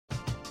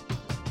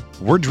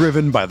We're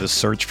driven by the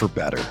search for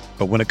better.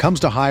 But when it comes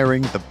to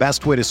hiring, the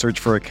best way to search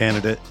for a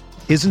candidate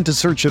isn't to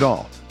search at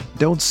all.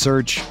 Don't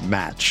search,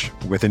 match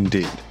with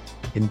Indeed.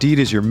 Indeed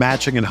is your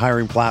matching and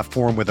hiring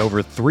platform with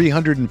over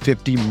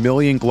 350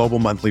 million global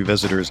monthly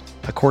visitors,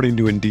 according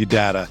to Indeed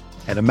data,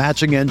 and a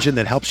matching engine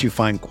that helps you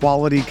find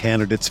quality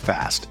candidates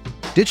fast.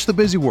 Ditch the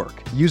busy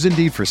work. Use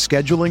Indeed for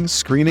scheduling,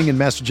 screening, and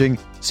messaging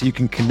so you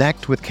can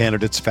connect with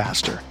candidates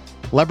faster.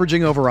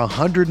 Leveraging over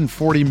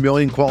 140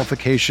 million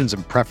qualifications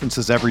and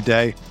preferences every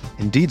day,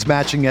 Indeed's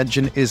matching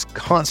engine is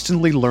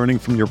constantly learning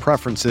from your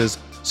preferences,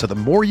 so the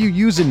more you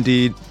use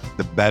Indeed,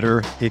 the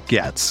better it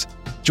gets.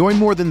 Join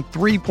more than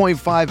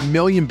 3.5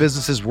 million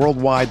businesses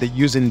worldwide that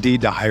use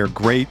Indeed to hire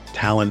great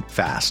talent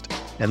fast.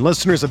 And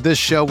listeners of this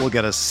show will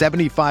get a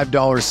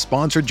 $75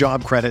 sponsored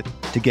job credit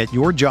to get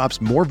your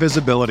jobs more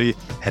visibility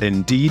at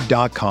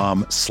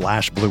Indeed.com/Blue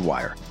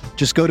Wire.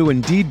 Just go to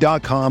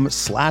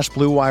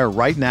Indeed.com/Blue Wire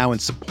right now and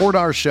support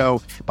our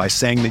show by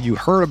saying that you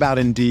heard about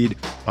Indeed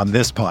on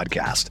this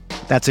podcast.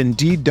 That's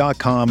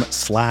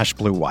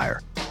Indeed.com/Blue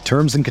Wire.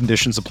 Terms and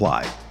conditions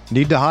apply.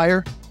 Need to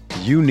hire?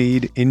 You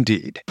need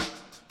Indeed.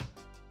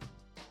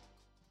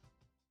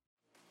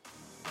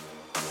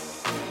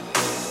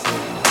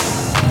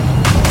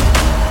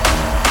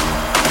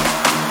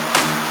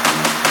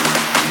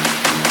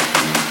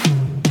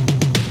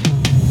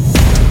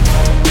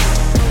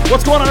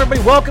 What's going on,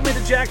 everybody? Welcome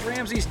into Jack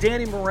Ramsey's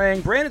Danny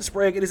Meringue, Brandon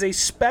Sprague. It is a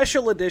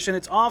special edition.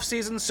 It's off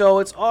season, so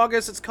it's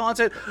August, it's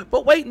content.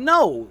 But wait,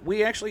 no,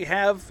 we actually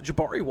have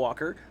Jabari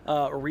Walker,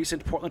 a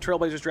recent Portland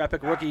Trailblazers draft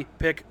pick, rookie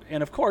pick,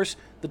 and of course,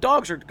 the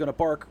dogs are going to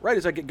bark right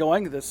as I get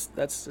going. That's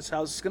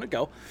how this is going to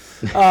go.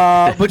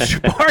 But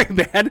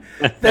Jabari, man,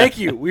 thank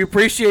you. We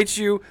appreciate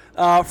you.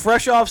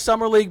 Fresh off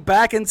Summer League,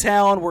 back in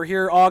town. We're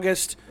here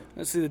August.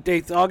 Let's see the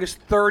date. August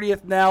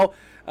 30th now.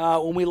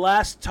 When we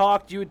last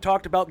talked, you had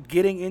talked about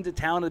getting into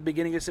town at the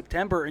beginning of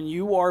September, and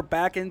you are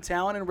back in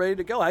town and ready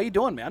to go. How you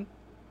doing, man?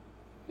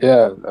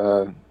 Yeah,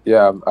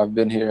 I've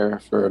been here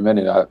for a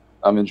minute.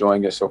 I'm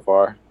enjoying it so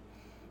far.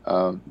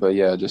 But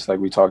yeah, just like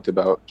we talked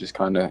about, just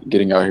kind of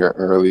getting out here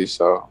early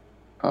so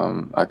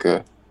I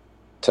could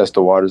test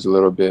the waters a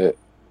little bit,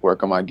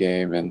 work on my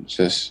game, and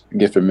just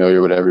get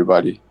familiar with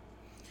everybody.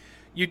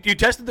 You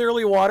tested the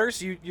early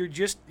waters. You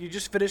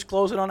just finished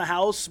closing on a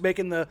house,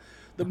 making the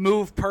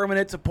move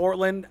permanent to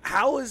Portland.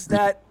 How is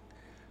that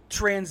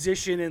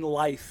transition in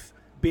life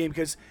being?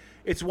 Because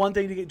it's one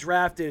thing to get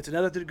drafted, it's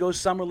another thing to go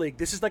summer league.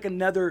 This is like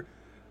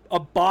a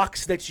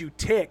box that you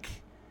tick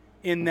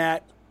in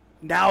that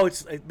now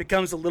it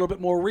becomes a little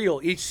bit more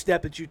real each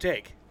step that you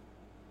take.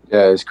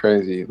 Yeah, it's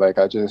crazy. Like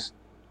I just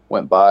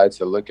went by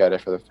to look at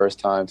it for the first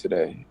time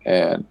today,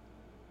 and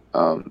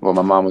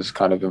my mom was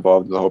kind of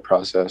involved in the whole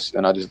process,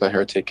 and I just let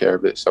her take care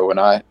of it. So when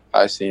I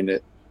seen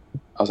it,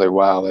 I was like,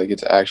 wow, like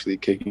it's actually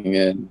kicking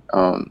in.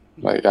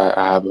 Like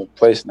I have a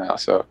place now.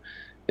 So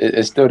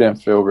it still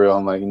didn't feel real.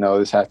 I'm like, no,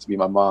 this has to be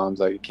my mom's.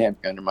 Like it can't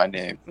be under my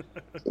name.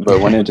 But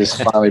when it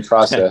just finally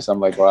processed, I'm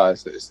like, wow,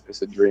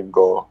 it's a dream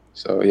goal.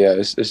 So yeah,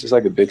 it's just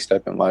like a big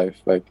step in life.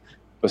 Like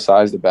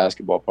besides the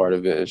basketball part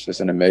of it, it's just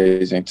an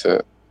amazing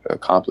to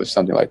accomplish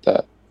something like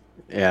that.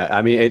 Yeah,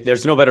 I mean,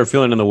 there's no better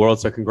feeling in the world.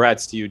 So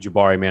congrats to you,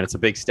 Jabari, man. It's a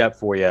big step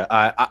for you.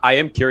 I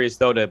am curious,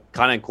 though, to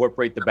kind of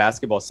incorporate the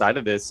basketball side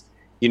of this.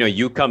 You know,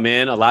 you come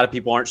in, a lot of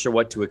people aren't sure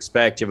what to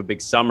expect. You have a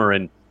big summer.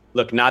 And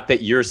look, not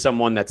that you're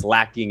someone that's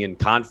lacking in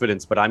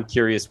confidence, but I'm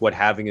curious what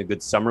having a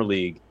good summer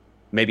league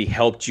maybe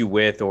helped you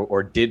with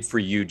or did for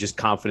you just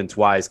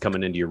confidence-wise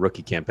coming into your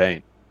rookie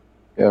campaign.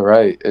 Yeah,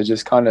 right. It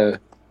just kind of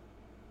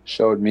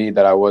showed me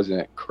that I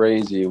wasn't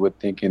crazy with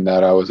thinking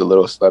that I was a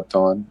little slept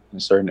on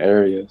in certain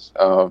areas.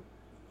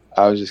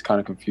 I was just kind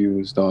of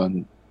confused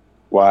on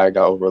why I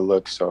got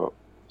overlooked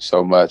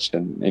so much.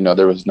 And, you know,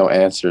 there was no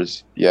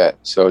answers yet.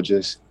 So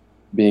just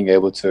being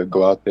able to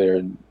go out there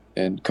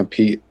and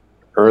compete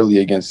early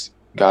against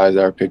guys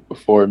that are picked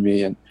before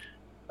me and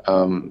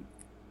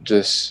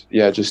just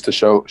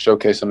to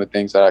showcase some of the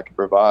things that I could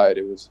provide.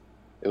 It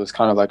was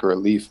kind of like a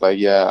relief. Like,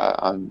 yeah,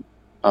 I'm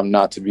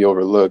not to be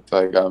overlooked.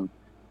 Like I'm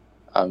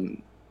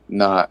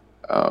not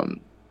I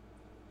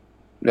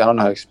don't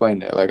know how to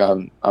explain it. Like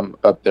I'm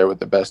up there with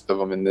the best of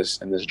them in this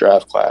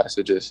draft class.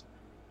 I just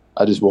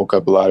woke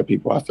up a lot of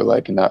people, I feel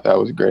like, and that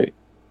was great.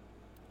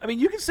 I mean,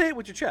 you can say it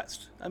with your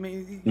chest. I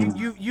mean,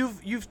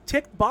 you've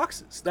ticked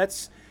boxes.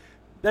 That's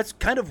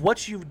kind of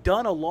what you've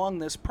done along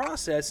this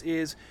process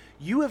is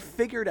you have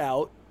figured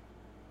out,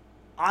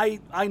 I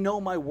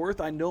know my worth,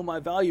 I know my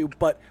value,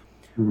 but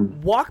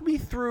walk me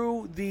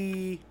through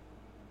the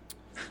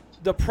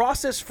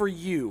process for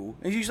you.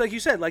 And like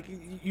you said, like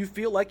you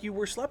feel like you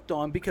were slept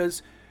on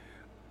because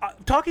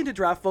talking to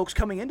draft folks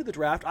coming into the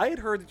draft, I had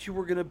heard that you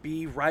were going to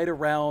be right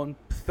around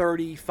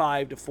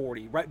 35 to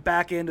 40, right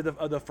back into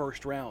the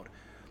first round.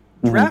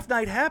 Draft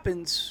night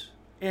happens,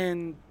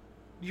 and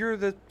you're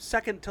the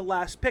second to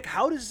last pick.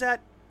 How does that,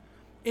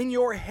 in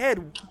your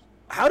head,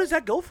 how does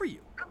that go for you?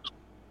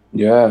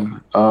 Yeah,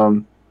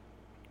 and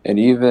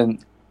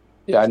even,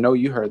 I know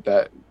you heard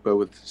that, but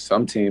with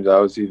some teams, I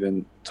was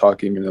even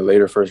talking in the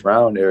later first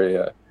round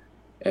area,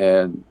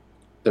 and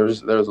there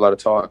was a lot of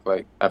talk,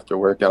 like after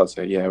workouts,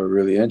 like, yeah, we're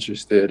really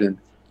interested in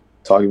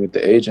talking with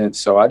the agents.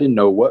 So I didn't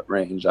know what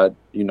range.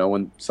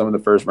 When some of the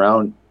first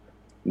round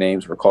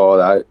names were called,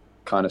 I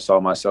kind of saw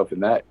myself in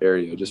that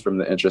area just from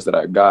the interest that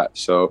I got.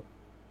 So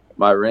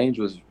my range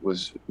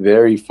was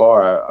very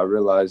far. I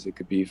realized it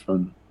could be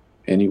from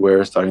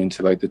anywhere starting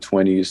to like the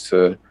 20s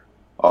to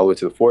all the way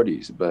to the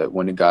 40s. But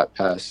when it got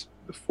past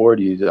the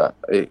 40s,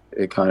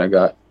 it kind of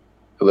got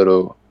a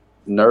little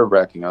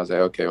nerve-wracking. I was like,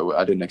 okay, well,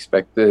 I didn't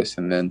expect this.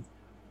 And then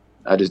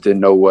I just didn't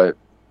know what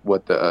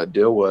the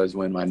deal was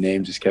when my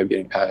name just kept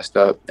getting passed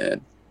up.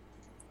 And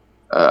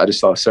I just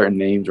saw certain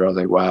names where I was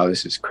like, wow,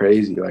 this is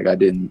crazy. Like, I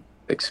didn't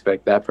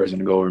expect that person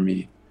to go over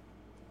me.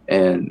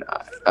 And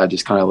I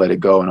just kind of let it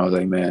go. And I was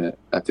like, man,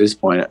 at this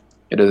point,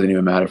 it doesn't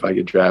even matter if I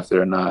get drafted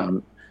or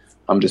not.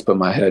 I'm just putting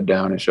my head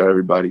down and show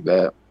everybody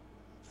that,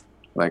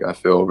 like, I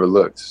feel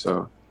overlooked.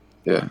 So,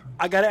 yeah.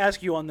 I got to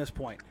ask you on this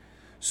point.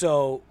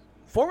 So,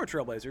 former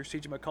Trailblazer,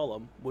 C.J.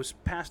 McCollum, was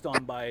passed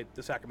on by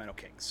the Sacramento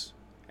Kings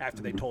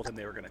after they told him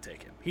they were going to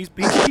take him.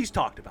 He's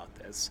talked about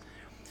this.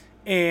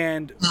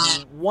 And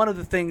one of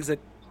the things that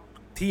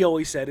he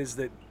always said is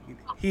that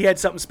he had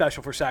something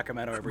special for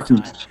Sacramento every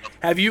time.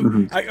 Have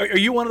you? Are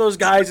you one of those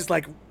guys that's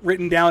like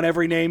written down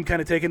every name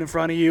kind of taken in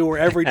front of you, or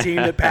every team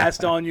that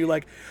passed on you?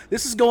 Like,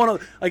 this is going on.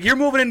 Like, you're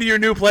moving into your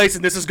new place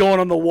and this is going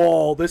on the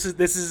wall. This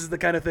is the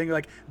kind of thing,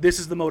 like, this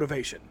is the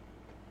motivation.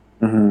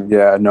 Mm-hmm.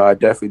 Yeah, no, I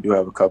definitely do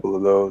have a couple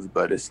of those,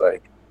 but it's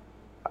like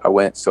I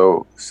went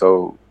so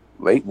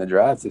late in the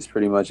draft. It's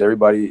pretty much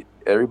everybody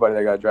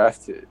that got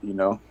drafted,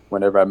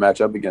 whenever I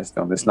match up against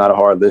them. It's not a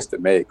hard list to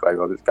make. Like,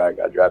 oh, this guy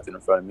got drafted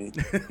in front of me.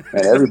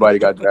 And everybody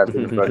got drafted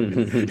in front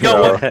of me. You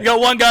got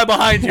one guy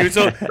behind you,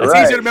 so it's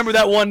right. easy to remember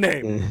that one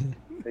name.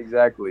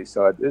 Exactly.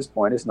 So at this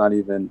point, it's not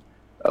even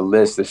a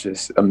list. It's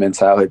just a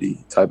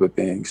mentality type of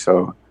thing.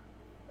 So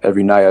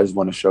every night I just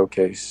want to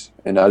showcase,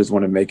 and I just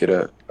want to make it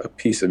a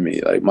piece of me,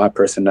 like my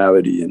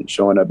personality and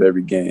showing up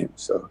every game.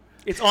 So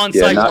it's on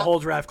site the whole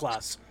draft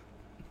class.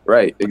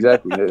 Right,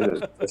 exactly.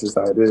 That's just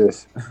how it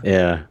is.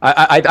 Yeah,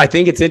 I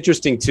think it's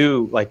interesting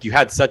too. Like, you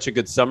had such a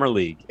good summer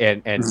league,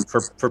 and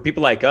for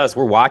people like us,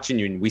 we're watching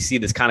you and we see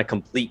this kind of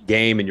complete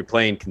game, and you're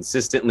playing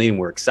consistently, and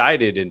we're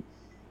excited. And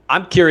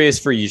I'm curious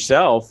for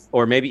yourself,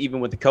 or maybe even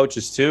with the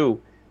coaches too,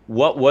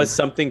 what was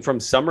something from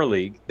summer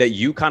league that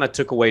you kind of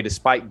took away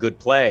despite good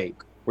play,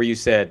 where you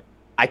said,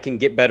 I can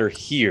get better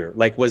here?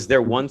 Like, was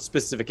there one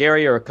specific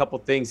area or a couple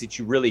things that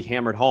you really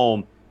hammered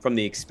home from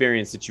the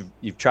experience that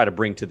you've tried to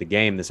bring to the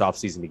game this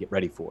offseason to get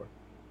ready for?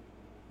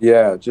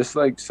 Yeah, just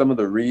like some of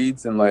the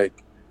reads and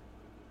like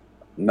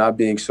not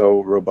being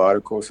so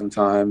robotical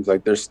sometimes.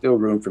 Like, there's still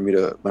room for me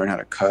to learn how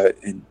to cut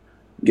and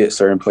get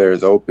certain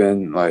players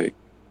open. Like,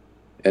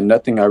 and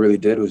nothing I really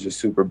did was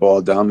just super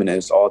ball dominant.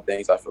 It's all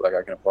things I feel like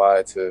I can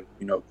apply to,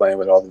 playing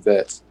with all the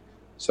vets.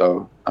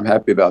 So I'm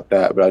happy about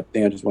that, but I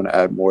think I just want to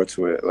add more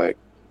to it. Like,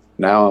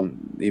 now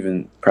I'm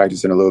even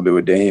practicing a little bit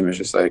with Dame. It's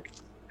just like,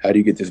 how do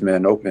you get this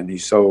man open?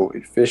 He's so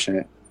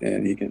efficient,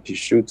 and he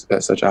shoots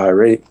at such a high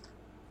rate.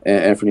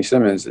 And Anthony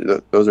Simmons,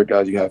 those are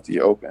guys you have to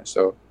get open.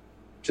 So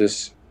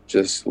just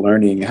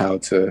learning how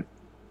to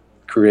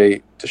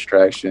create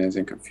distractions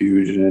and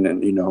confusion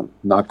and,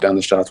 knock down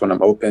the shots when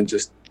I'm open,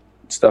 just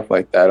stuff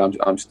like that.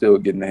 I'm still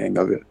getting the hang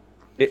of it.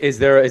 Is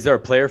there a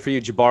player for you,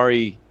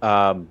 Jabari,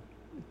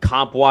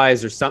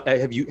 comp-wise or something?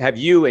 Have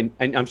you, and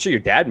I'm sure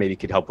your dad maybe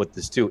could help with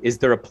this too, is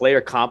there a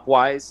player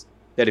comp-wise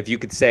that if you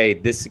could say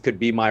this could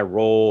be my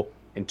role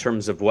in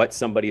terms of what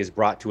somebody has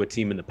brought to a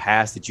team in the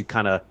past, that you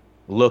kind of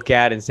look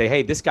at and say,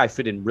 hey, this guy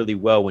fit in really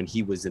well when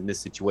he was in this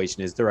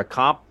situation? Is there a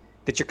comp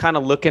that you're kind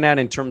of looking at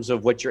in terms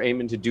of what you're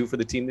aiming to do for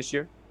the team this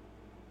year?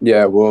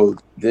 Yeah, well,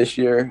 this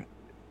year,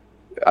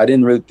 I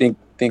didn't really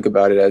think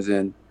about it as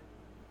in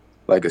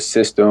like a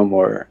system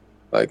or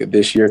like a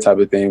this year type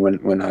of thing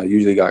when I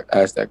usually got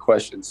asked that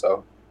question.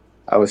 So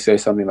I would say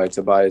something like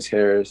Tobias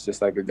Harris,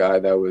 just like a guy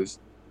that was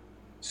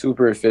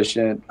super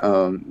efficient,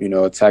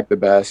 attack the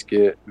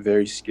basket,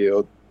 very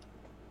skilled.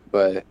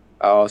 But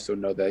I also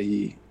know that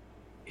he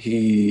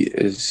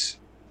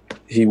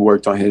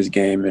worked on his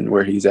game, and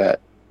where he's at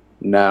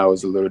now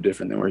is a little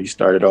different than where he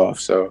started off.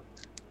 So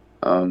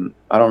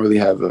I don't really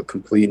have a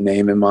complete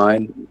name in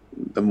mind.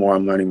 The more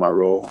I'm learning my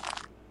role,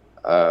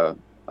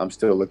 I'm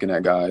still looking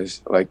at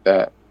guys like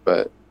that.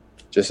 But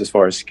just as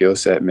far as skill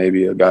set,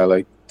 maybe a guy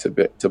like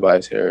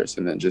Tobias Harris,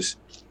 and then just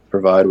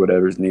provide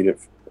whatever's needed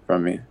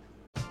from me.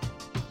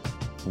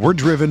 We're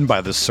driven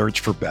by the search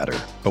for better.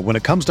 But when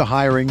it comes to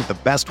hiring, the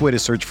best way to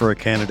search for a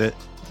candidate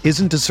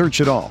isn't to search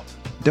at all.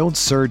 Don't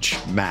search,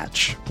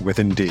 match with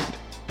Indeed.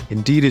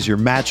 Indeed is your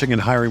matching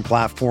and hiring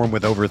platform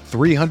with over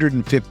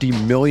 350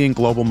 million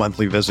global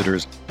monthly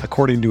visitors,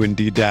 according to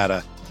Indeed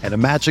data, and a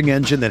matching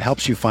engine that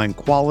helps you find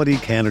quality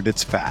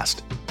candidates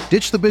fast.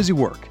 Ditch the busy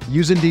work.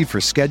 Use Indeed for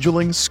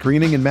scheduling,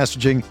 screening, and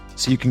messaging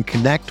so you can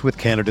connect with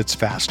candidates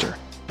faster.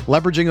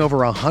 Leveraging over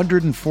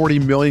 140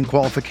 million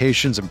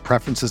qualifications and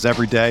preferences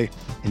every day,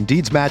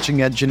 Indeed's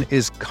matching engine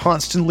is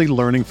constantly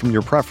learning from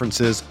your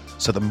preferences,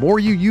 so the more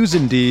you use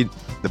Indeed,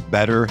 the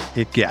better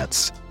it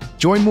gets.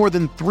 Join more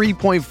than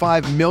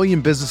 3.5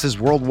 million businesses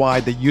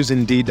worldwide that use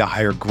Indeed to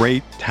hire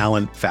great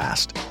talent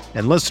fast.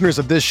 And listeners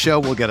of this show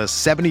will get a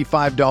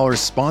 $75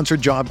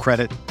 sponsored job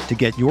credit to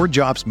get your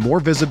jobs more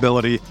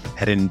visibility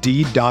at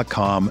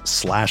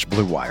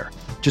Indeed.com/Blue Wire.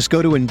 Just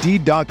go to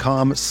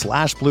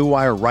Indeed.com/Blue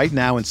Wire right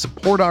now and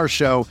support our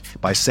show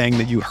by saying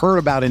that you heard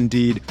about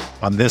Indeed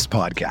on this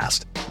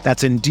podcast.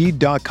 That's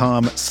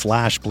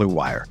Indeed.com/Blue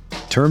Wire.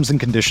 Terms and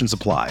conditions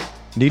apply.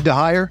 Need to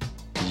hire?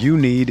 You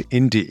need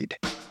Indeed.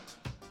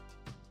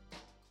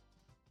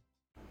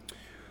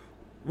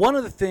 One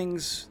of the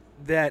things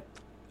that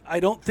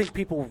I don't think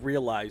people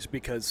realize,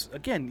 because,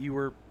 again, you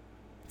were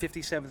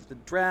 57th in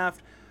the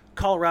draft.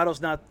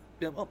 Colorado's not,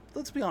 well,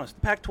 let's be honest,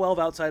 the Pac-12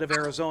 outside of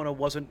Arizona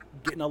wasn't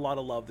getting a lot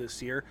of love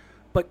this year,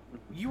 but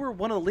you were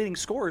one of the leading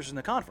scorers in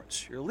the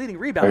conference. You're a leading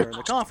rebounder in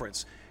the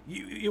conference.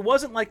 It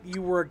wasn't like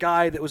you were a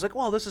guy that was like,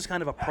 well, this is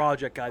kind of a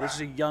project guy. This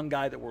is a young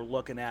guy that we're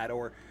looking at.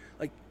 Or,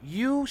 like,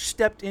 you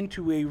stepped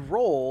into a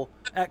role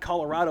at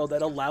Colorado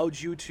that allowed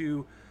you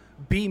to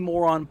be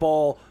more on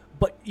ball.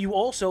 But you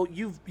also,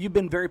 you've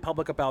been very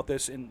public about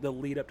this in the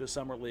lead up to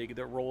Summer League,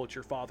 the role that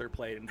your father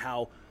played and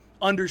how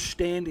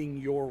understanding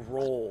your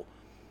role.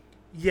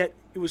 Yet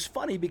it was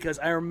funny because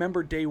I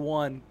remember day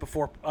one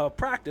before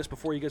practice,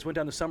 before you guys went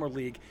down to Summer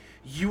League,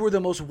 you were the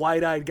most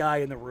wide-eyed guy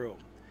in the room.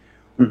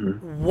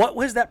 Mm-hmm. What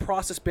has that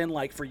process been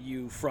like for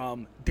you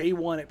from day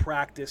one at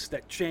practice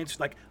that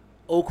changed, like,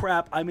 oh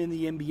crap, I'm in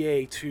the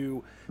NBA,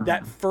 to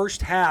that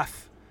first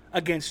half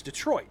against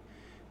Detroit?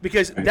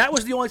 Because that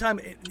was the only time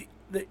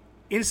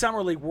in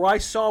Summer League where I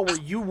saw where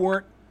you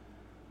weren't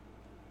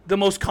the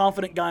most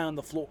confident guy on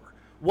the floor.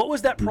 What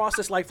was that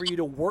process like for you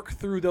to work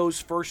through those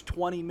first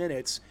 20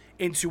 minutes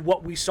into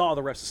what we saw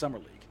the rest of Summer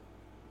League?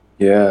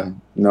 Yeah,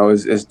 no,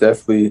 it's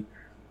definitely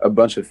a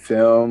bunch of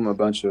film, a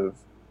bunch of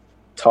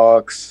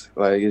talks.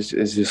 Like, it's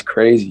just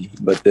crazy.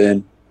 But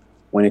then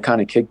when it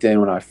kind of kicked in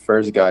when I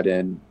first got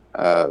in,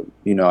 I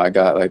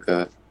got like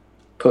a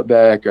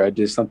putback, or I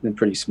did something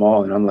pretty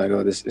small, and I'm like, oh,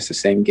 it's the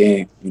same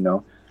game,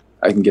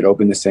 I can get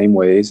open the same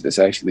ways. It's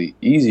actually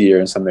easier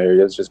in some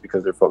areas just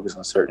because they're focused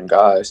on certain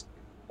guys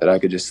that I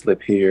could just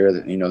slip here.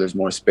 There's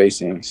more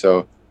spacing.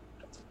 So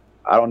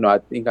I don't know. I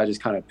think I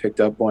just kind of picked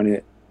up on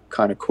it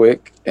kind of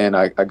quick, and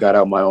I got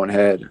out my own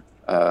head.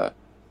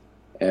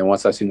 And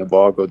once I seen the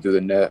ball go through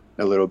the net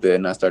a little bit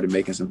and I started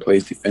making some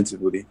plays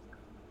defensively,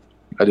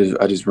 I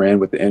just ran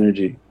with the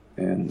energy,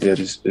 and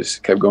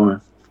just kept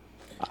going.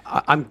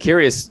 I'm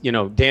curious,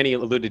 Danny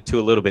alluded to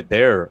a little bit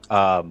there.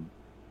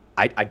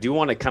 I do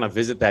want to kind of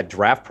visit that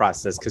draft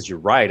process, because you're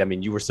right. I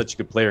mean, you were such a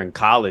good player in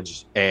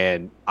college,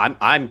 and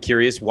I'm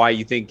curious why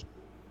you think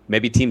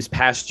maybe teams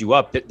passed you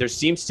up. There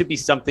seems to be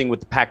something with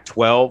the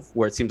Pac-12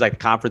 where it seems like the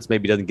conference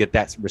maybe doesn't get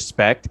that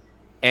respect.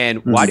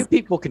 And why do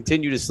people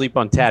continue to sleep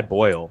on Tad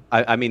Boyle?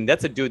 I mean,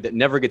 that's a dude that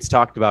never gets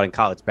talked about in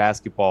college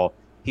basketball.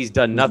 He's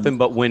done nothing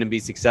but win and be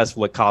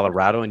successful at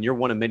Colorado, and you're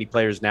one of many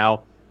players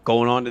now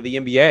going on to the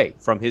NBA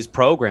from his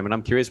program. And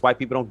I'm curious why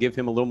people don't give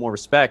him a little more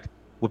respect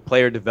with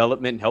player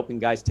development and helping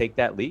guys take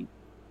that lead.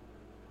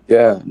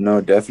 Yeah,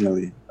 no,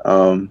 definitely.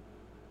 That's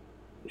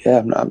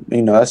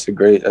a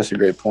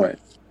great point.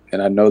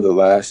 And I know the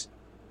last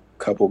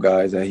couple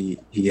guys that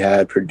he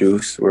had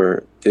produced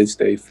did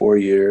stay 4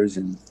 years,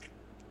 and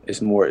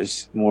it's more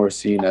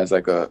seen as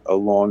like a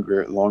long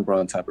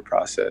run type of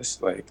process.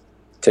 Like,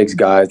 it takes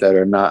guys that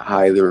are not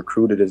highly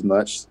recruited as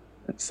much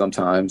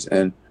sometimes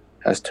and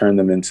has turned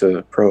them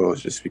into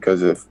pros just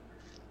because of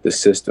the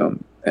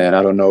system. And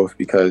I don't know if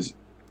because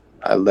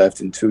I left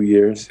in 2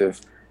 years,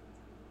 if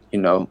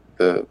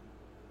the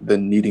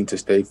needing to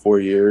stay 4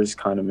 years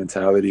kind of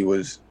mentality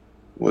was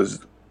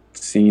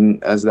seen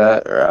as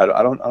that, or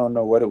I don't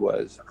know what it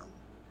was.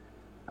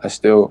 I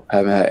still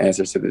haven't had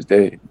answers to this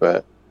day,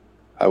 but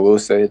I will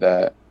say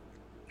that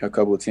a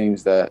couple of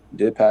teams that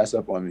did pass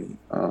up on me,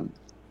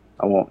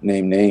 I won't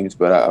name names,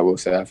 but I will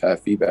say I've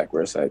had feedback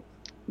where it's like,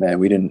 man,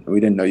 we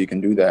didn't know you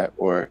can do that,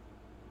 or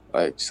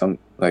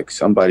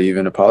somebody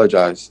even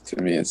apologized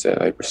to me and said,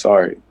 like, we're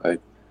sorry,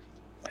 like.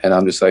 And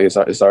I'm just like,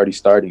 it's already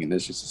starting, and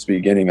this is just the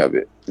beginning of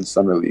it in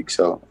Summer League.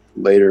 So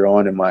later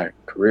on in my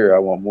career, I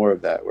want more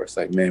of that, where it's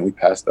like, man, we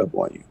passed up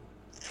on you.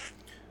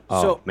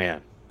 Oh,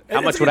 man.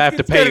 How much would I have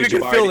to pay you,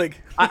 Jabari?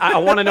 I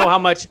want to know how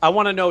much. I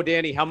want to know,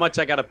 Danny, how much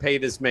I got to pay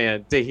this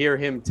man to hear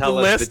him tell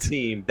us the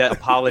team that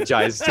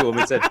apologized to him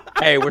and said,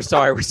 hey, we're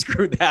sorry, we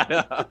screwed that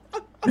up.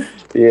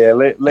 Yeah,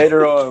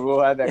 later on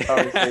we'll have that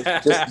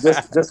conversation.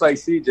 just like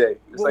CJ.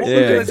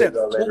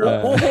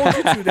 We'll hold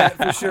you to that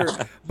for sure.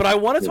 But I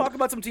want to talk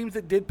about some teams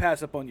that did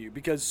pass up on you,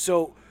 because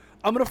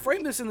I'm going to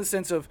frame this in the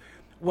sense of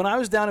when I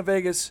was down in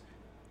Vegas,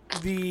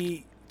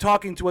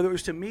 talking to, whether it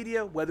was to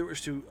media, whether it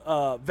was to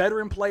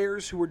veteran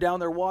players who were down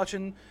there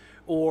watching,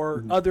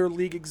 or other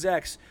league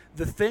execs,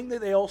 the thing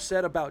that they all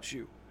said about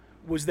you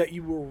was that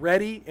you were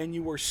ready and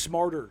you were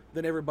smarter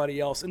than everybody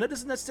else. And that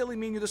doesn't necessarily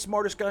mean you're the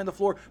smartest guy on the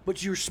floor,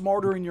 but you're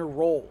smarter in your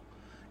role.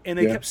 And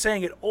they kept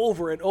saying it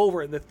over and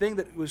over. And the thing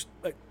that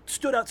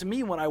stood out to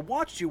me when I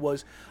watched you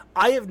was,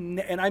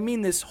 and I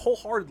mean this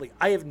wholeheartedly,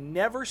 I have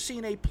never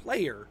seen a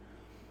player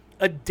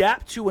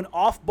adapt to an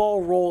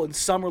off-ball role in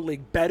Summer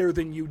League better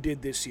than you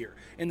did this year.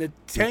 In the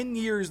 10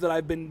 years that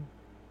I've been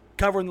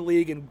covering the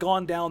league and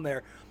gone down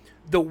there,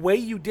 the way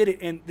you did it,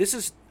 and this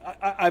is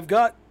I've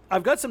got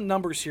some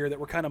numbers here that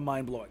were kind of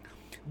mind-blowing.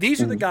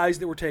 These are the guys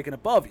that were taken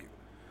above you.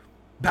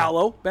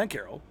 Paolo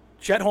Banchero,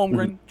 Chet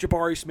Holmgren,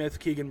 Jabari Smith,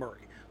 Keegan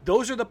Murray.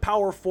 Those are the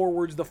power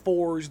forwards, the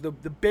fours, the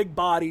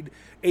big-bodied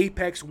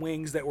apex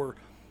wings that were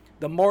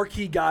the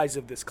marquee guys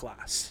of this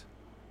class.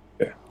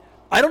 Yeah.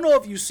 I don't know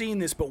if you've seen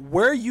this, but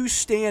where you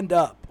stand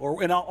up,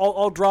 and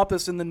I'll drop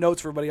this in the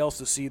notes for everybody else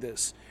to see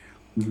this.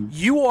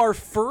 You are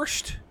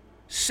first,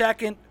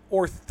 second,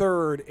 or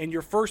third, and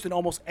you're first in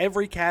almost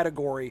every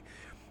category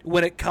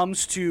when it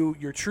comes to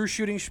your true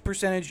shooting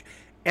percentage,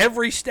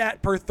 every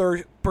stat per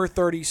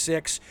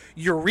 36.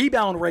 Your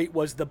rebound rate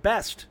was the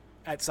best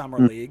at Summer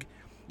League.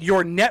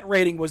 Your net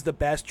rating was the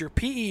best, your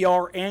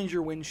PER, and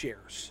your win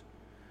shares.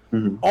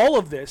 All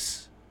of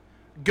this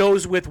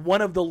goes with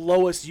one of the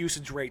lowest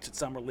usage rates at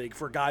Summer League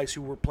for guys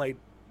who were played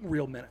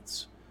real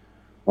minutes.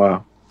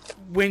 Wow.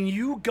 When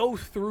you go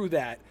through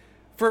that,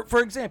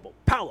 for example,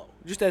 Paolo,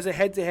 just as a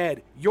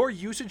head-to-head, your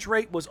usage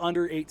rate was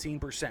under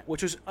 18%,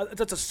 which is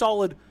that's a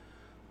solid,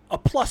 a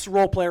plus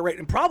role player rate,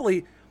 and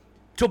probably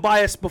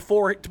Tobias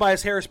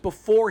Harris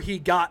before he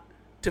got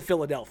to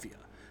Philadelphia.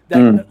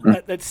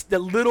 That's the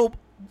little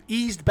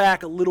eased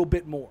back a little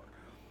bit more.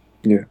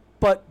 Yeah.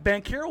 But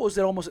Banchero was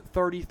almost at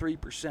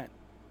 33%,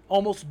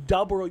 almost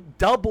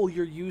double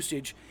your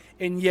usage,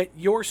 and yet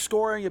your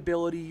scoring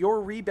ability,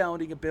 your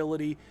rebounding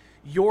ability,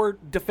 your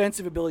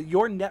defensive ability,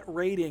 your net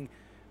rating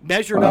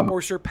measured up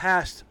or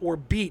surpassed or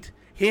beat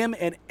him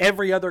and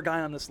every other guy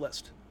on this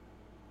list.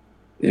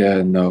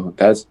 Yeah, no,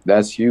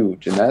 that's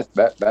huge, and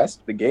that's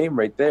the game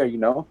right there. You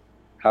know,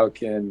 how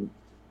can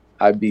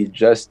I be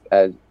just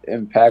as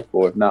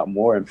impactful, if not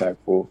more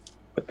impactful,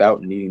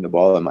 without needing the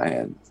ball in my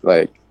hands?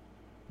 Like,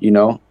 you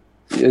know,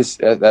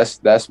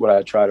 that's what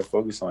I try to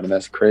focus on, and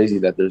that's crazy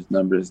that there's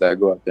numbers that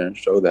go up there and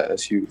show that.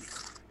 That's huge.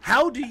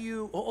 How do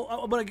you?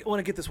 I want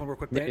to get this one real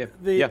quick, Dan.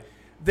 Yeah.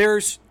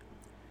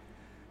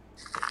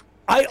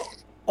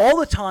 All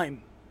the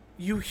time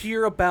you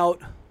hear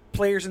about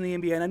players in the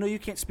NBA, and I know you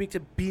can't speak to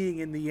being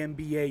in the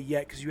NBA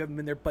yet because you haven't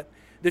been there, but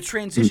the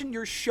transition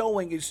you're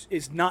showing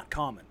is not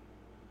common.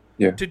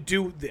 Yeah. To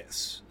do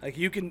this, like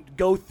you can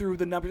go through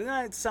the numbers.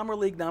 It's Summer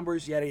League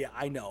numbers, yeah,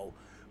 I know,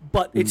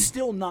 but it's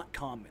still not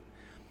common.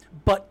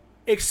 But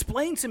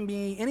explain to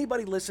me,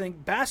 anybody listening,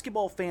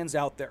 basketball fans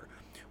out there,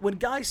 when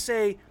guys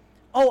say,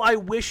 "Oh, I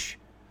wish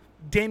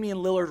Damian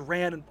Lillard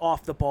ran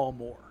off the ball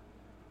more,"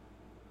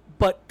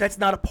 but that's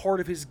not a part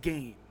of his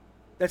game.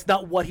 That's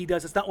not what he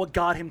does. It's not what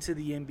got him to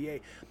the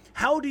NBA.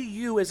 How do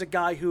you, as a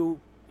guy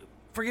who,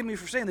 forgive me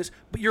for saying this,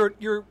 but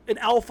you're an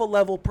alpha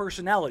level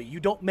personality.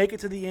 You don't make it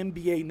to the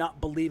NBA not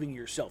believing in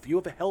yourself. You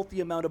have a healthy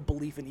amount of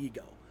belief and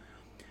ego.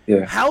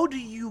 Yeah. How do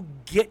you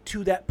get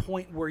to that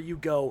point where you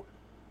go,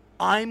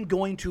 I'm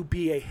going to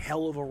be a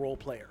hell of a role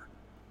player?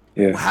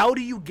 Yeah. How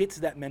do you get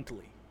to that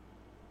mentally?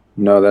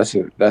 No, that's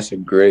a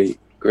great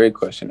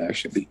question,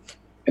 actually.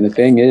 And the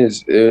thing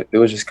is, it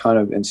was just kind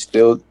of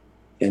instilled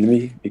in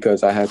me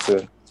because I had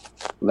to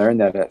learn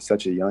that at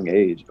such a young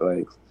age.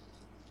 Like,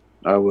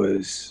 I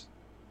don't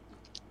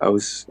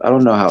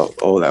know how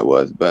old I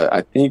was, but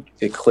I think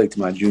it clicked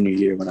my junior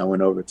year when I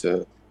went over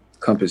to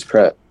Compass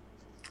Prep.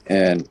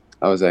 And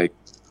I was like,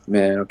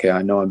 man, okay,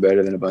 I know I'm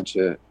better than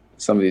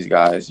some of these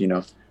guys, you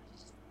know,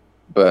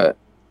 but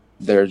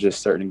there are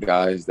just certain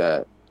guys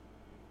that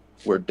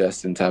were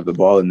destined to have the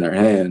ball in their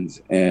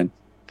hands. And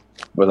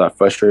was I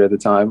frustrated at the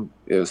time?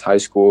 It was high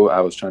school.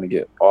 I was trying to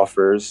get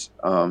offers.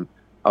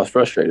 I was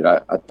frustrated. I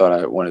thought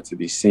I wanted to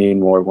be seen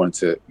more, wanted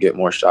to get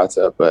more shots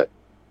up, but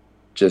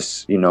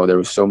just, you know, there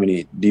were so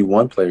many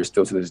D1 players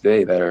still to this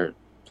day that are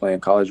playing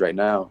college right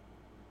now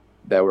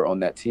that were on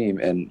that team,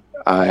 and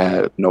I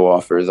had no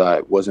offers.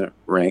 I wasn't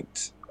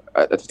ranked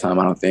at the time,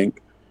 I don't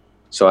think.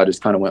 So I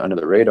just kind of went under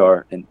the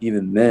radar, and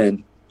even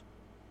then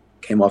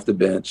came off the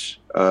bench,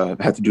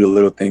 had to do the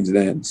little things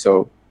then.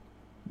 So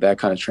that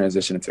kind of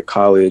transitioned into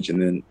college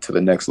and then to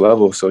the next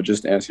level. So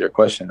just to answer your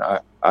question,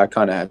 I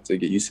kind of had to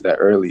get used to that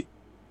early.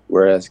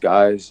 Whereas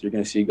guys, you're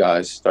going to see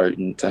guys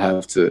starting to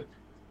have to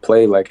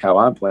play like how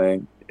I'm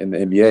playing in the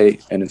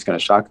NBA, and it's going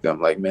to shock them.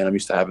 Like, man, I'm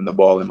used to having the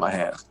ball in my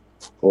hands.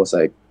 Well, it's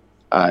like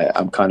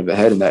I'm kind of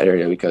ahead in that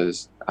area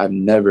because I've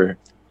never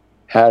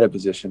had a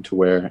position to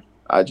where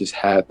I just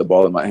had the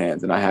ball in my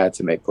hands and I had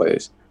to make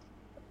plays.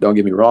 Don't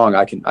get me wrong,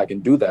 I can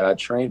do that. I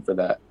trained for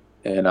that,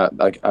 and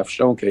I've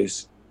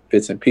showcased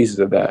bits and pieces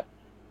of that.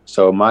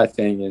 So my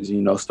thing is,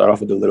 you know, start off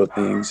with the little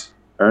things,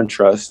 earn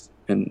trust,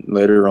 and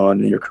later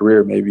on in your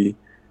career, maybe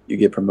you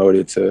get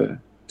promoted to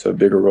a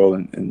bigger role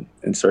in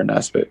certain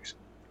aspects.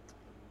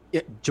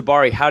 Yeah,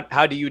 Jabari,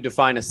 how do you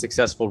define a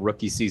successful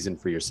rookie season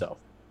for yourself?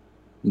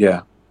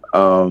 Yeah,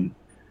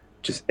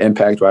 just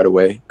impact right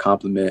away,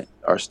 compliment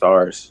our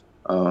stars.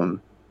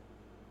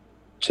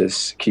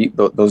 Just keep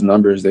those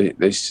numbers.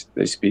 They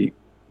speak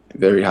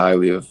very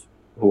highly of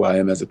who I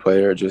am as a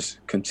player.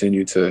 Just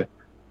continue to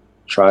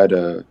try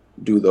to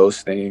do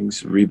those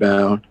things,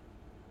 rebound,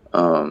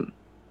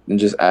 and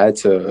just add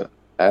to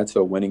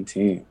a winning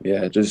team.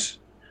 Yeah, just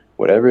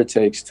whatever it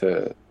takes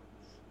to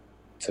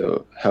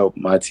help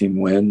my team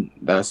win.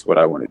 That's what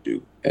I want to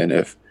do. And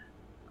if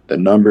the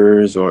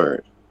numbers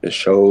or it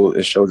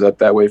shows up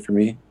that way for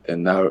me,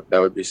 then that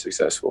would be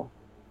successful.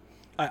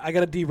 I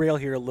got to derail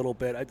here a little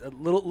bit. A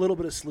little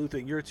bit of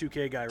sleuthing. You're a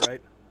 2K guy,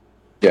 right?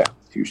 Yeah,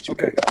 huge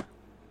 2K guy.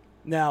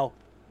 Now,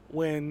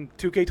 when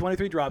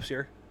 2K23 drops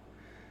here,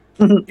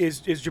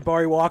 is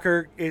Jabari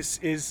Walker is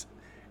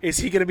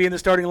he going to be in the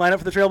starting lineup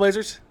for the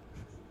Trailblazers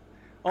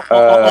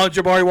on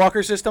Jabari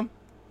Walker's system?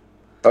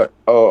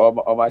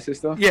 On my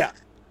system? Yeah.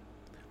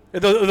 Are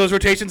those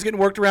rotations getting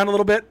worked around a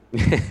little bit?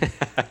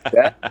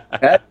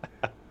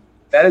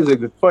 That is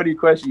a funny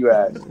question you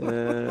asked.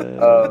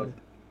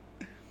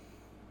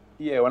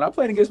 Yeah, when I'm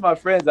playing against my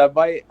friends, I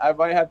might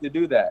have to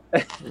do that.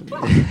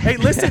 Hey,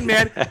 listen,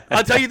 man.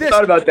 I'll tell you this. I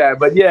thought about that,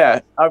 but yeah,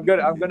 I'm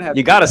gonna have.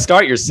 You got to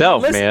start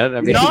yourself, man.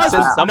 I mean,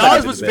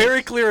 Nas was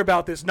very clear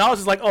about this. Nas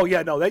is like, "Oh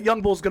yeah, no, that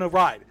young bull's gonna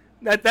ride."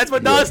 That's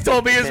what Nas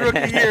told me his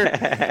rookie year.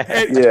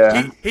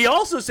 And he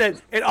also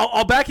said, and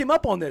I'll back him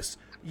up on this.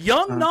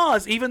 Young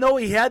Nas, even though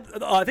he had,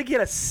 I think he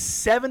had a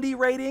 70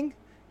 rating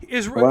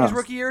his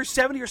rookie year,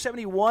 70 or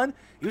 71.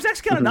 He was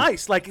actually kind of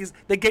nice. Like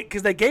they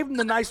gave him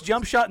the nice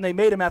jump shot and they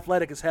made him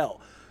athletic as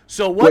hell.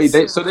 So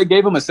so they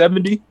gave him a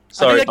 70?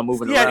 Sorry, I'm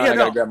moving around. I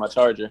gotta grab my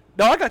charger.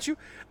 No, I got you.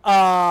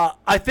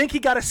 I think he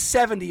got a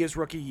 70 his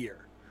rookie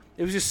year.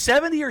 It was just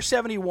 70 or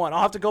 71.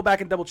 I'll have to go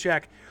back and double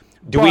check.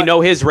 Do we know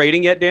his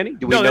rating yet, Danny?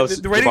 Do we know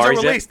the ratings are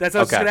released. That's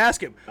what I was going to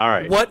ask him. All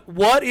right.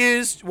 What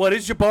is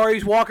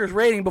Jabari Walker's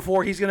rating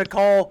before he's going to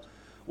call?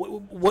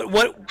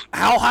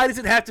 How high does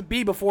it have to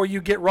be before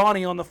you get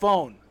Ronnie on the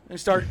phone and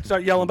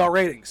start yelling about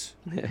ratings?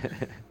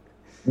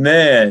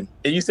 Man,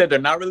 and you said they're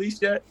not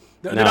released yet?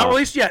 They're not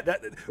released yet.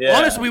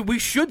 Honestly, we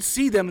should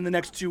see them in the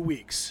next 2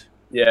 weeks.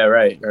 Yeah,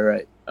 right.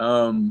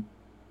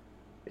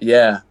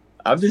 Yeah.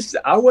 I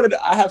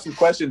have some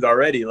questions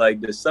already. Like,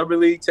 does Summer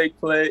League take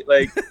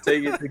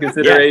into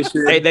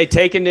consideration? Yeah. They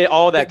take into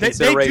all that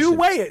consideration. They do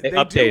weigh it. They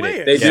update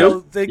it. They do?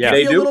 So they give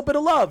you a little bit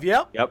of love.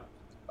 Yep.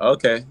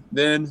 Okay.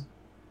 Then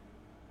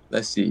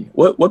let's see.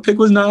 What pick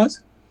was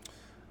Nas?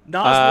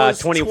 Nas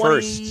was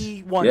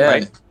 21st. 21, yeah.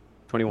 right?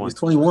 21. He's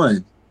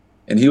 21.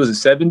 And he was a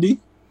 70?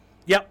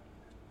 Yep.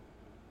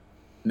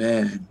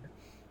 Man.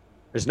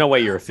 There's no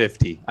way you're a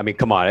 50. I mean,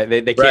 come on.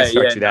 They can't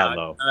start you that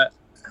low.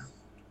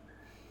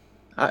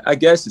 I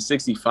guess it's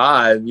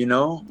 65, you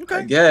know? Okay.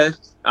 I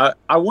guess.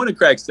 I want to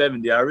crack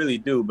 70. I really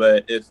do,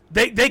 but if...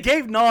 They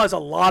gave Nas a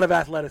lot of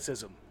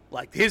athleticism.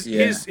 Like his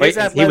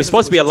athleticism. He was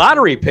supposed to be a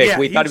lottery pick. Yeah,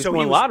 we thought he was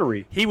going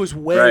lottery. He was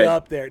way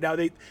up there. Now,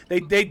 they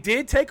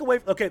did take away...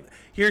 Okay,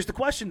 here's the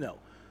question, though.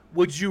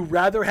 Would you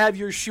rather have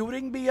your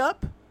shooting be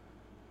up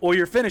or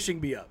your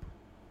finishing be up?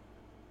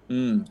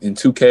 In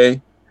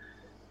 2K,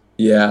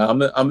 yeah, I'm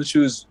gonna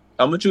choose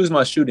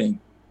my shooting.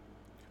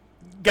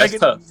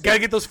 Gotta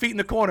get those feet in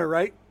the corner,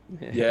 right?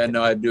 Yeah,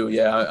 no, I do.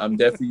 Yeah, I'm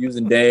definitely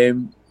using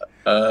Dame.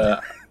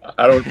 I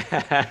don't need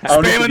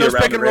to be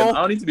around the rim. I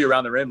don't need to be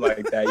around the rim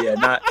like that. Yeah,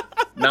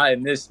 not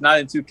in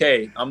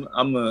 2K.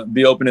 I'm gonna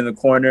be open in the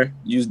corner,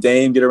 use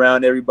Dame, get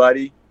around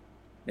everybody,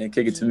 and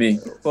kick it to me.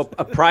 Well,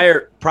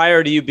 prior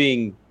to you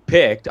being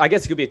picked, I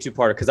guess it could be a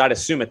two-parter because I'd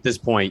assume at this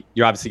point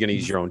you're obviously going to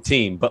use your own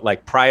team. But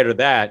like prior to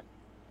that,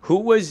 who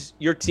was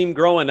your team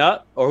growing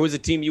up, or who was a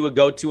team you would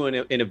go to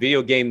in a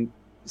video game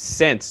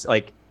sense?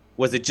 Like,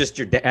 was it just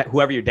your dad,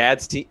 whoever your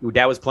dad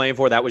was playing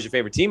for, that was your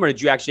favorite team, or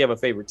did you actually have a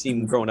favorite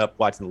team growing up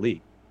watching the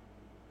league?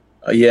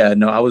 Yeah,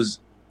 no, I was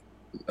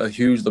a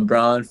huge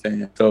LeBron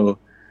fan. So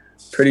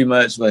pretty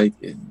much like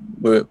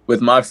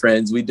with my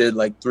friends, we did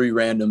like 3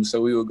 randoms.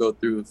 So we would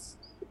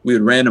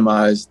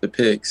randomize the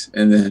picks,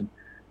 and then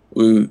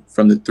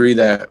from the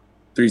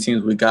 3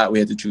 teams we got, we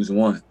had to choose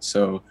one.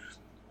 So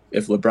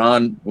if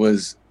LeBron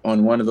was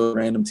on one of the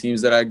random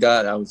teams that I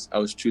got, I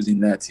was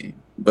choosing that team.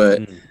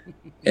 But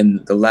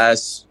in the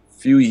last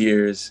few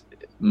years,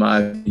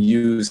 my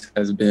use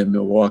has been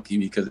Milwaukee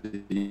because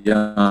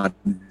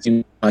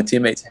my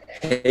teammates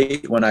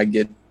hate when I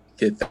get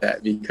that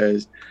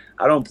because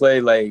I don't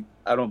play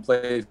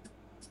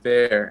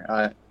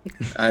fair.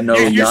 I know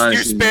you're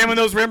spamming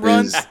those rim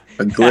runs.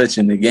 A glitch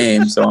in the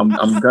game, so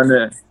I'm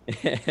gonna.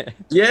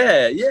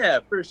 Yeah,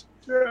 for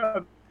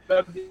sure.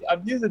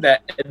 I'm using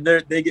that, and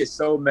they get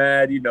so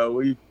mad. You know,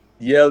 we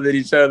yell at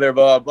each other,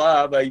 blah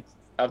blah.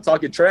 I'm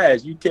talking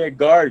trash. You can't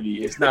guard me.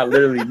 It's not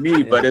literally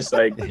me, but it's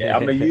like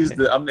I'm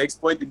gonna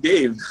exploit the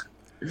game.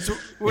 So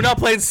we're not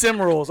playing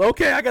sim rules.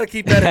 Okay, I gotta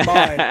keep that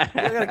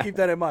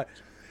in mind.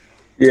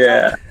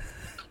 Yeah.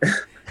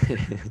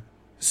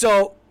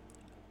 So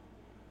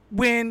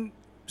when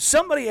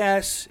somebody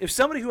asks, if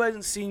somebody who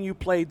hasn't seen you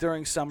play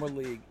during Summer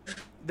League,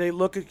 they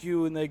look at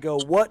you and they go,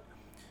 "What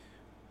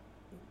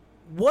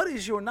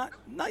is your not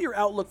your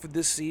outlook for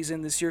this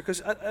season, this year?"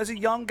 Because as a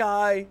young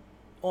guy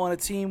on a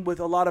team with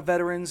a lot of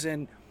veterans,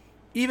 and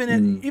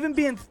even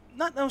being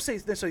not I don't say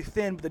necessarily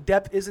thin, but the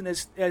depth isn't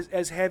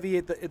as heavy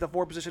at the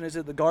forward position as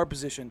at the guard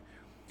position.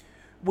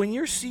 When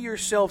you see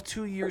yourself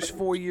 2 years,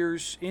 4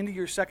 years into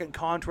your second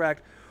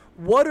contract,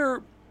 what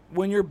are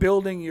when you're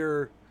building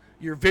your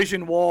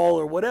vision wall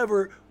or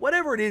whatever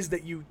it is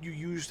that you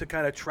use to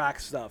kind of track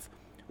stuff,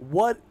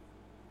 what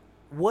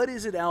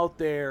is it out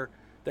there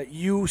that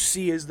you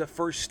see as the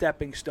first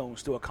stepping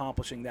stones to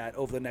accomplishing that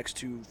over the next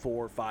 2,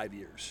 4, 5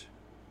 years?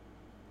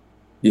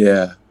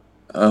 Yeah.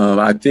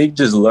 I think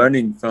just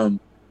learning from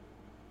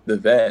the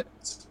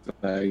vets.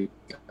 Like,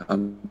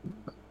 I'm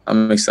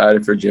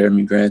excited for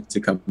Jeremy Grant to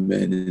come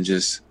in and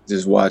just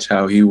watch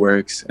how he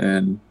works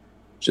and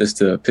just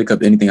to pick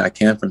up anything I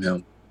can from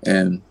him.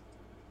 And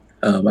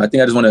I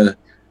think I just want to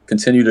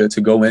continue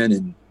to go in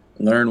and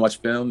learn, watch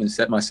film, and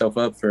set myself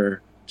up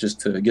for just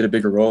to get a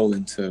bigger role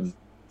and to,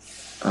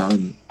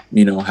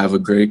 have a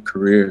great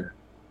career.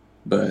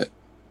 But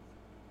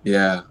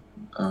yeah,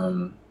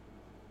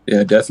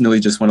 definitely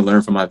just want to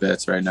learn from my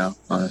vets right now,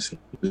 honestly.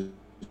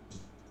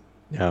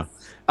 Yeah.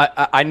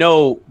 I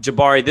know,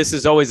 Jabari, this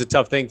is always a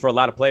tough thing for a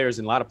lot of players,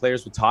 and a lot of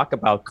players will talk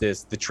about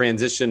this, the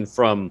transition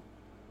from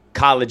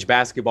college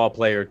basketball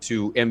player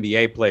to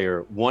NBA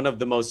player. One of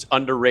the most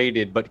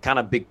underrated but kind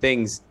of big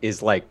things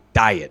is like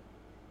diet.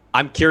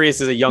 I'm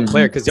curious as a young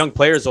player, because young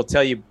players will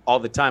tell you all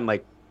the time,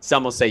 like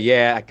some will say,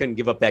 yeah, I couldn't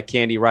give up that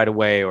candy right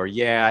away, or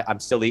yeah, I'm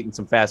still eating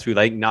some fast food.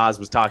 I think Nas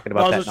was talking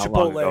about that not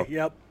long ago.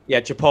 Yep. Yeah,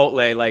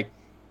 Chipotle. Like,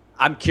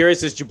 I'm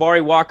curious, as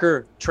Jabari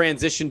Walker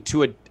transitioned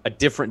to a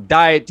different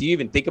diet, do you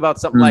even think about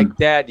something like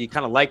that? Do you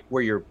kind of like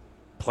where your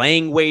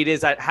playing weight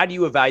is? How do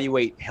you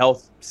evaluate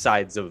health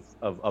sides of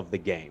the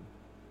game?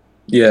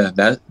 Yeah,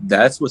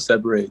 that's what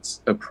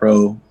separates a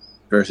pro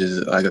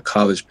versus like a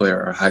college player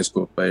or a high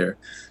school player.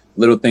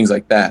 Little things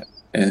like that.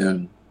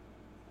 And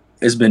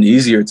it's been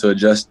easier to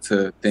adjust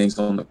to things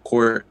on the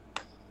court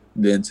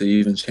than to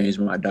even change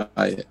my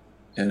diet.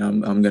 And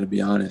I'm going to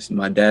be honest.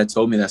 My dad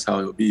told me that's how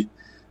it would be.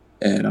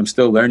 And I'm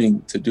still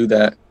learning to do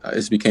that.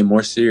 It's became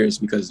more serious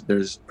because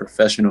there's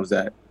professionals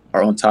that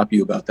are on top of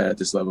you about that at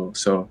this level.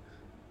 So,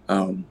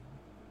 I'm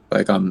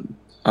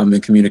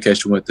in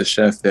communication with the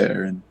chef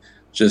there, and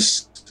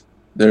just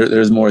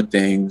there's more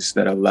things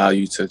that allow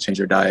you to change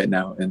your diet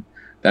now. And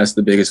that's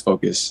the biggest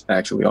focus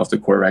actually off the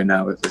court right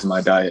now is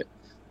my diet.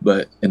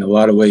 But in a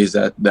lot of ways,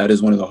 that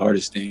is one of the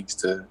hardest things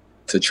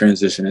to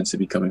transition into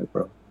becoming a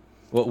pro.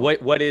 Well,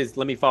 what is?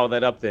 Let me follow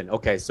that up then.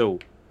 Okay, so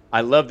I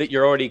love that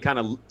you're already kind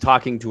of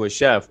talking to a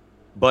chef,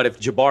 but if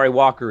Jabari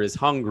Walker is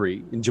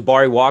hungry and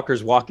Jabari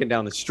Walker's walking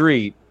down the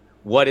street,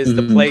 what is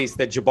the place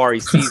that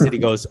Jabari sees that he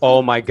goes,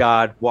 oh my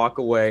God, walk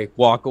away,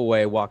 walk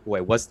away, walk away?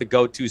 What's the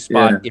go-to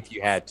spot if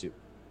you had to?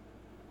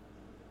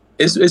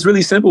 It's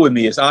really simple with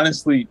me. It's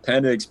honestly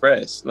Panda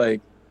Express. Like,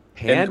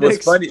 Panda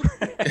Express.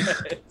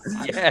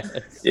 Yes.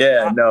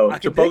 Yeah, no.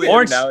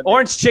 Chipotle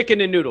orange chicken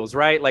and noodles,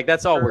 right? Like,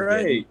 that's all we're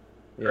getting.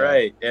 Yeah.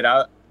 Right. And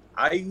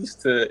I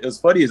used to, it was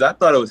funny is I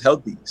thought it was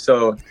healthy.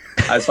 So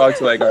I talked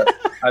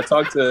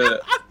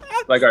to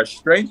our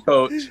strength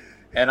coach,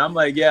 and I'm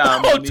like, yeah,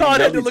 I'm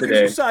Todd had to look at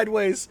you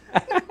sideways.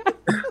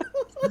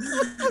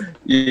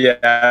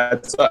 Yeah.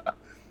 So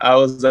I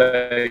was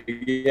like,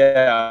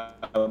 yeah,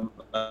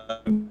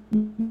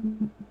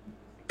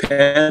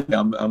 Panda.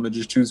 I'm gonna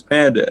just choose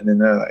Panda. And then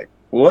they're like,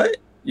 what?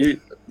 You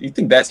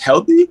think that's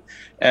healthy?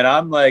 And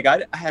I'm like,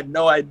 I had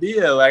no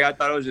idea. Like, I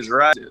thought it was just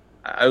right.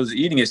 I was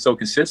eating it so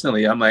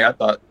consistently. I'm like, I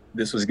thought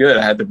this was good.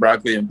 I had the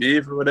broccoli and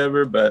beef or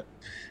whatever, but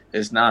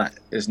it's not.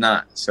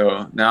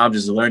 So now I'm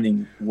just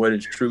learning what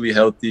is truly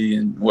healthy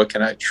and what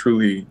can I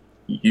truly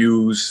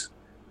use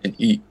and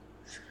eat.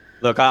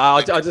 Look,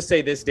 I'll just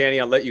say this, Danny.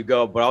 I'll let you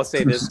go, but I'll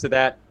say this to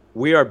that.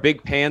 We are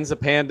big fans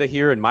of Panda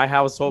here in my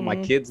household. My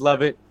kids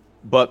love it.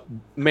 But,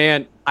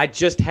 man, I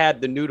just had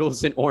the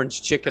noodles and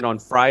orange chicken on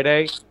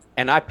Friday,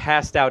 and I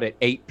passed out at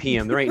 8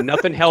 p.m. There ain't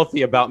nothing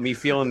healthy about me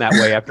feeling that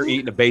way after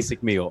eating a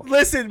basic meal.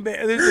 Listen,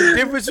 man, there's a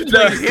difference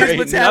between his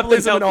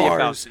metabolism and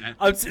ours.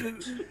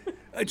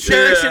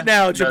 Cherish it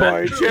now,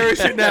 Jabari. Cherish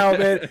it now,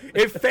 man.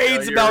 It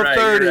fades about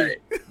 30. Right.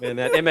 Man,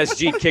 that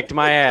MSG kicked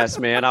my ass,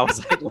 man. I was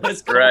like,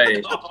 what's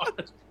going on?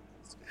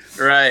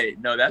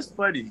 Right. No, that's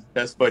funny.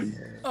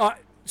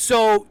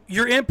 So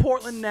you're in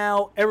Portland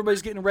now.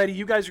 Everybody's getting ready.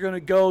 You guys are going to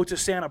go to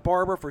Santa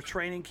Barbara for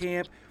training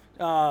camp.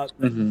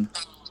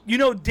 You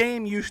know,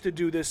 Dame used to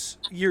do this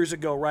years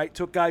ago, right?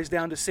 Took guys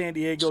down to San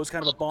Diego as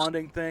kind of a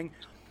bonding thing.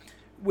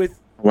 With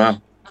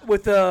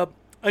a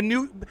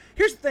new.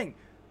 Here's the thing: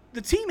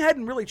 the team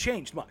hadn't really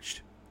changed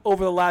much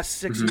over the last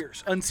 6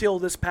 years until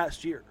this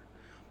past year,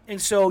 and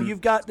so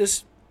you've got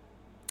this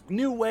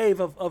new wave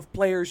of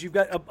players. You've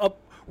got a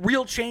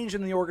real change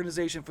in the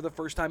organization for the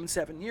first time in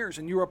 7 years,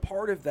 and you're a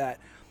part of that.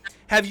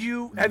 Have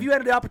you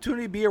had the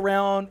opportunity to be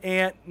around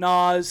Ant,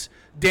 Nas,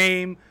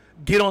 Dame,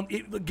 get on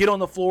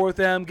the floor with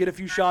them, get a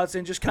few shots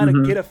in, just kind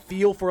of get a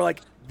feel for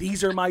like,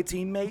 these are my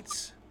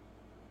teammates?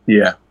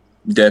 Yeah,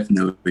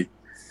 definitely.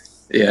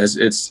 Yeah,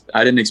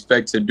 I didn't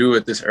expect to do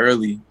it this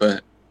early,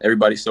 but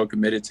everybody's so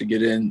committed to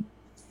get in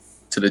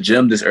to the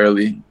gym this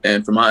early,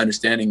 and from my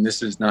understanding,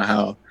 this is not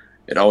how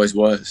it always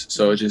was.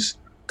 So it just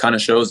kind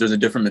of shows there's a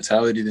different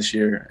mentality this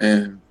year,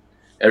 and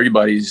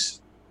everybody's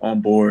on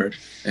board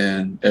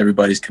and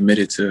everybody's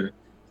committed to,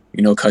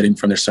 cutting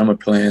from their summer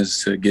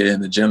plans to get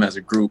in the gym as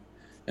a group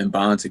and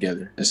bond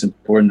together. It's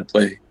important to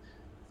play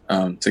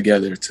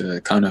together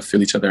to kind of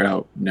fill each other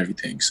out and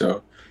everything.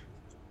 So,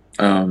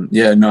 I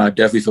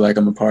definitely feel like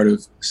I'm a part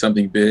of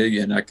something big,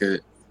 and I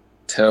could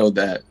tell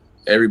that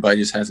everybody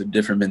just has a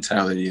different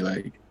mentality.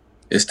 Like,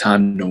 it's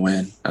time to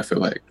win, I feel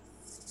like.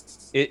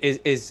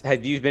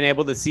 Have you been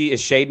able to see,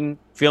 is Shaedon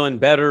feeling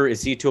better?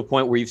 Is he to a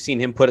point where you've seen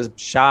him put his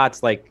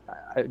shots, like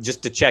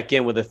just to check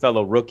in with a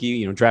fellow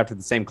rookie, drafted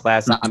the same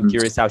class? I'm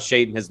curious how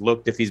Shaedon has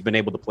looked, if he's been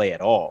able to play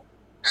at all.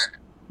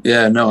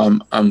 Yeah, no,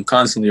 I'm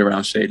constantly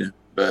around Shaedon,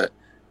 but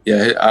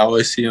yeah, I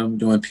always see him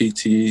doing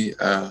PT,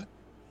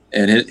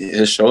 and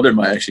his shoulder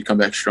might actually come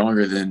back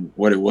stronger than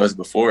what it was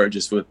before,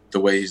 just with the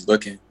way he's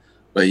looking.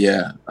 But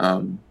yeah,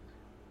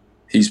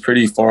 he's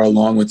pretty far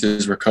along with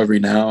his recovery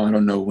now. I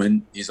don't know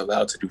when he's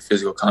allowed to do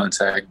physical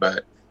contact,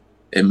 but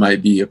it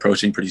might be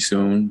approaching pretty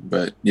soon.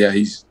 But yeah,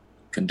 he's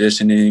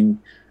conditioning,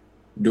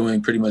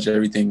 doing pretty much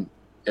everything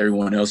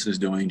everyone else is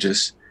doing,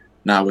 just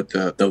not with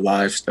the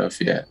live stuff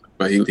yet.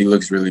 But he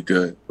looks really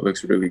good. He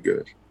looks really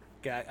good.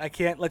 Okay, I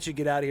can't let you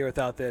get out of here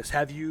without this.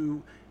 Have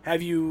you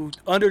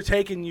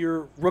undertaken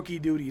your rookie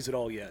duties at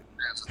all yet?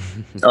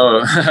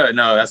 Oh,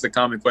 no, that's a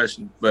common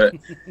question, but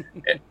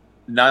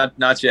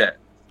not yet.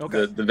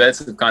 Okay. The vets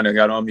have kind of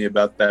got on me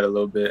about that a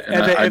little bit.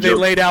 And have they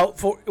laid out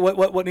for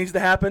what needs to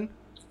happen?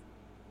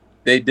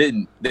 They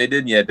didn't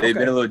yet. They've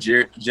been a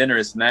little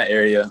generous in that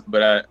area,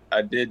 but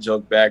I did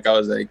joke back. I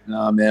was like,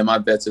 nah, man, my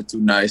vets are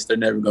too nice. They're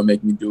never going to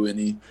make me do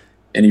any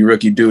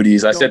rookie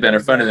duties. I said that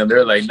in front of them.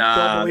 They're like,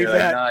 nah.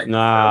 They're like,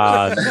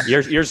 nah,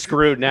 you're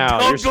screwed now.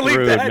 Don't you're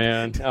screwed, that.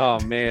 man. Oh,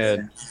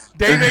 man.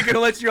 Dave ain't going to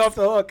let you off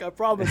the hook, I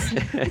promise.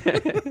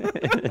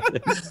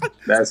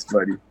 That's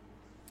funny.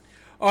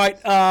 All right,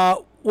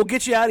 we'll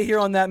get you out of here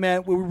on that,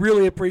 man. We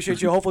really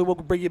appreciate you. Hopefully we'll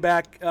bring you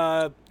back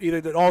either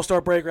the All-Star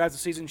break or after the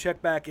season,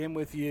 check back in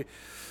with you.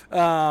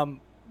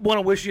 Want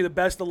to wish you the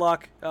best of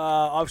luck,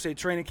 obviously,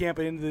 training camp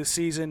and into the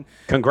season.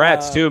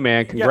 Congrats, too,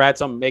 man.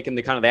 Congrats on making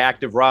the kind of the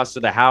active roster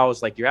of the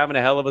house. Like, you're having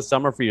a hell of a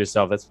summer for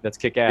yourself. That's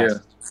kick-ass.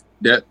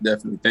 Yeah,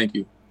 definitely. Thank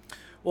you.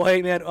 Well,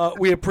 hey, man,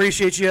 we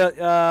appreciate you.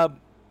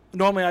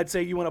 Normally I'd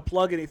say you want to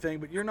plug anything,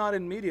 but you're not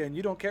in media and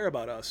you don't care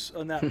about us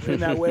in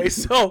that way.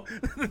 So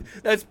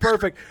that's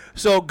perfect.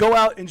 So go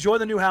out, enjoy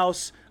the new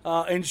house,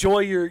 enjoy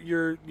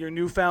your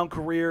newfound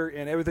career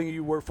and everything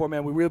you work for,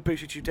 man. We really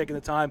appreciate you taking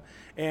the time,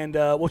 and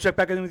we'll check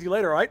back in with you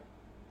later. All right?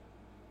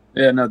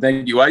 Yeah, no,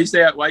 thank you. Why you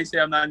say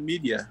I'm not in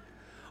media?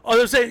 Oh,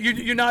 they're saying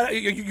you're not.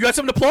 You got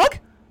something to plug?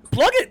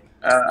 Plug it.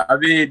 I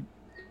mean,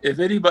 if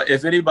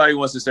anybody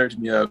wants to search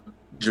me up,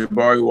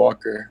 Jabari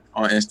Walker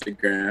on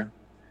Instagram.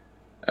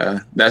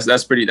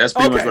 That's pretty much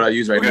what I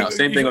use right now.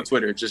 Same thing on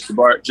Twitter, just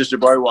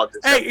Jabari Walker.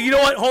 Hey, you know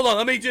what? Hold on.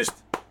 Let me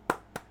just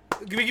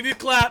give you a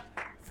clap.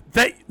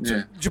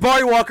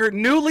 Jabari Walker,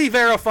 newly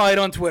verified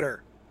on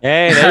Twitter.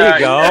 Hey, there you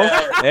go.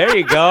 Yeah. There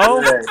you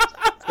go. Yeah.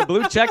 The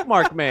blue check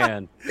mark,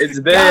 man.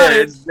 It's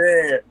there. It's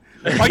there.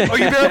 Are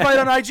you verified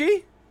on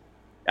IG?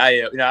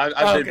 I am.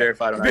 I've been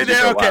verified on IG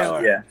for a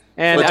while. Yeah.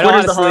 And Twitter's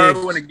honestly, the hard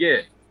one to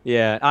get.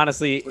 Yeah,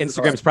 honestly,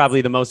 Instagram's probably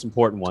the most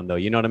important one, though.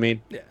 You know what I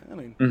mean? Yeah, I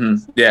mean,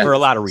 yeah, for a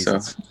lot of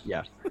reasons. So,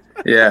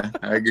 yeah,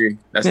 I agree.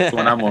 That's the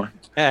one I'm on.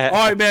 All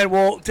right, man.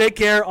 Well, take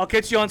care. I'll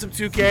catch you on some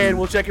 2K, and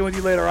we'll check in with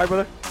you later. All right,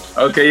 brother?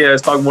 Okay, yeah.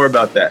 Let's talk more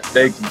about that.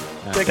 Thank you.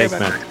 Take care,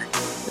 man.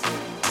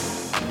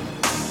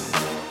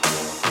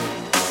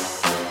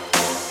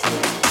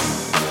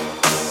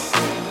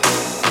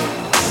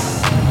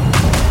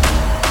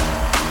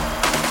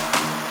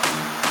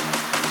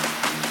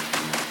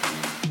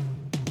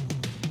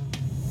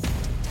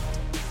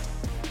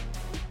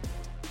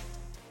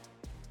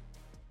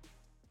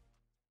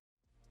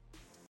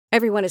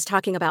 Everyone is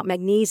talking about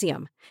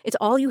magnesium. It's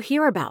all you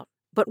hear about.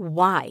 But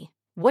why?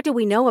 What do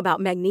we know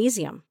about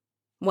magnesium?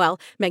 Well,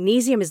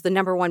 magnesium is the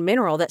 #1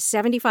 mineral that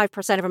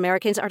 75% of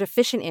Americans are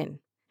deficient in.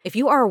 If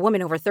you are a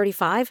woman over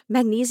 35,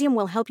 magnesium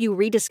will help you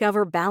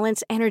rediscover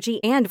balance,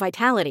 energy, and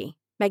vitality.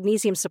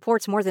 Magnesium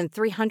supports more than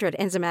 300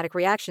 enzymatic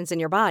reactions in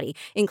your body,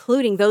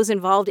 including those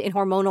involved in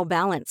hormonal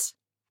balance.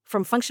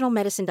 From functional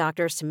medicine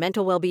doctors to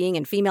mental well-being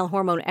and female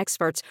hormone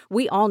experts,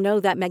 we all know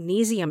that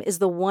magnesium is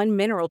the one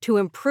mineral to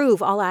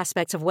improve all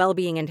aspects of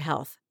well-being and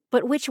health.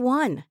 But which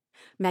one?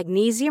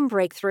 Magnesium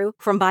Breakthrough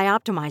from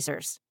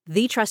Bioptimizers,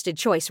 the trusted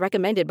choice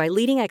recommended by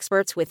leading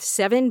experts with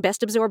 7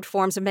 best-absorbed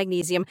forms of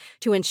magnesium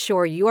to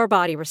ensure your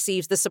body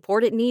receives the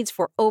support it needs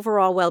for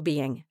overall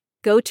well-being.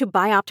 Go to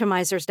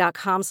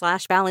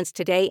bioptimizers.com/balance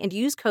today and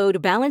use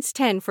code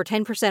BALANCE10 for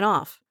 10%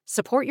 off.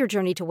 Support your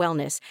journey to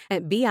wellness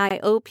at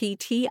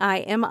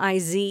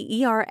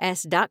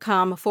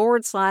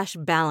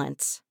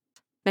bioptimizers.com/balance.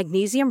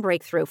 Magnesium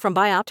Breakthrough from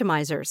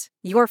Bioptimizers,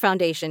 your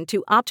foundation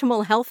to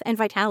optimal health and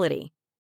vitality.